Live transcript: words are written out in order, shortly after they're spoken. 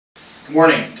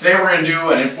Morning. Today we're going to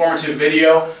do an informative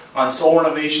video on Solar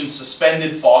Innovation's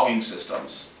suspended fogging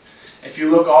systems. If you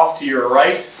look off to your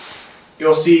right,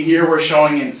 you'll see here we're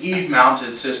showing an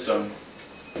eave-mounted system.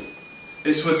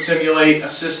 This would simulate a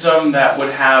system that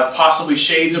would have possibly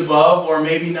shades above or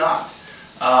maybe not,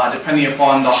 depending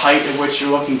upon the height at which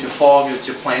you're looking to fog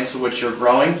your plants at which you're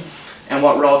growing and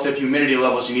what relative humidity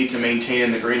levels you need to maintain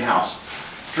in the greenhouse.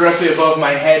 Directly above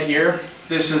my head here,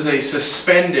 this is a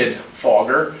suspended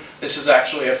fogger. This is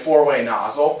actually a four-way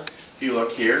nozzle. If you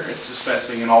look here, it's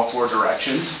dispensing in all four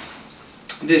directions.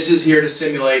 This is here to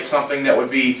simulate something that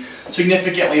would be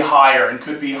significantly higher and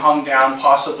could be hung down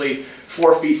possibly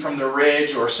 4 feet from the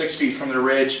ridge or 6 feet from the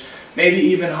ridge, maybe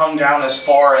even hung down as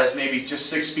far as maybe just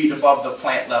 6 feet above the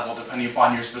plant level, depending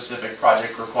upon your specific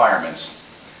project requirements.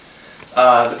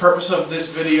 The purpose of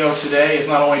this video today is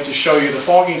not only to show you the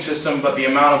fogging system, but the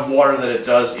amount of water that it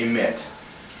does emit.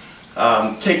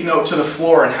 Take note to the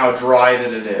floor and how dry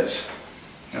that it is.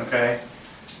 Okay.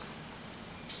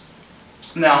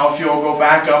 Now if you'll go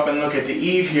back up and look at the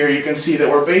eave here, you can see that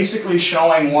we're basically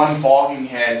showing one fogging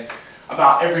head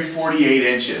about every 48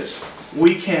 inches.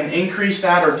 We can increase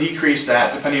that or decrease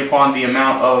that depending upon the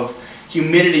amount of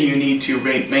humidity you need to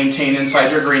maintain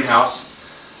inside your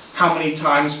greenhouse, how many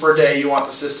times per day you want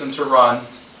the system to run,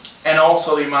 and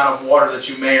also the amount of water that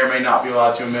you may or may not be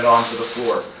allowed to emit onto the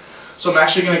floor. So I'm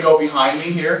actually going to go behind me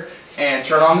here and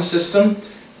turn on the system,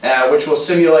 which will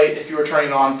simulate if you were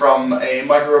turning on from a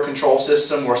microcontrol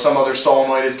system or some other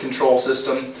solenoided control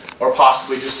system, or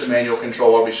possibly just a manual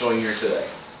control I'll be showing here today.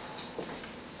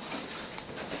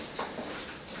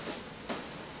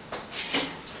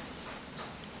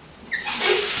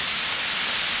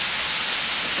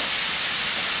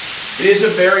 It is a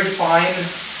very fine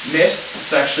mist.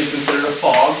 It's actually considered a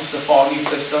fog. It's a fogging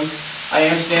system. I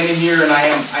am standing here and I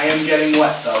am getting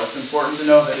wet though. It's important to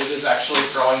know that it is actually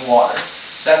throwing water.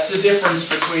 That's the difference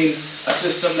between a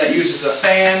system that uses a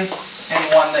fan and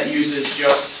one that uses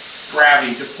just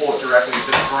gravity to pull it directly to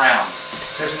the ground.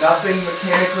 There's nothing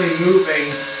mechanically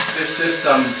moving this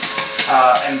system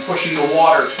and pushing the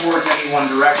water towards any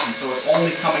one direction, so it's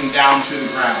only coming down to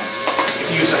the ground.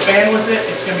 If you use a fan with it,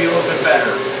 it's going to be a little bit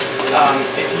better.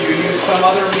 If you use some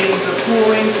other means of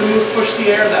cooling to push the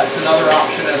air, that's another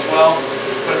option as well.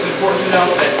 But it's important to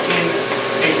note that in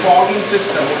a fogging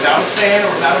system, without a fan or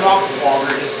without an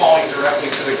aquafogger, it is falling directly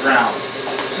to the ground.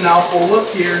 So now if we'll look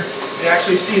here, we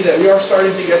actually see that we are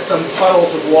starting to get some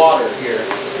puddles of water here.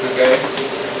 Okay?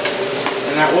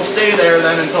 And that will stay there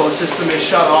then until the system is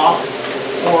shut off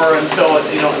or until it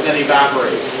then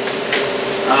evaporates.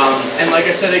 And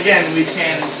like I said again, we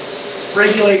can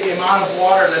regulate the amount of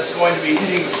water that's going to be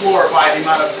hitting the floor by the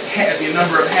number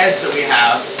of heads that we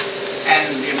have and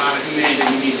the amount of humidity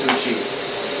that we need to achieve.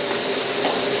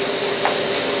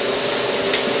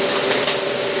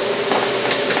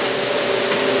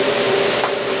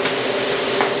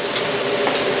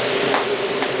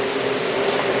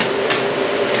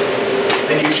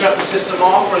 Then you shut the system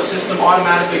off, or the system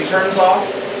automatically turns off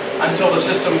until the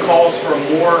system calls for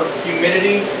more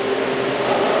humidity,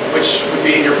 which would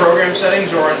be in your program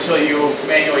settings, or until you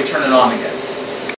manually turn it on again.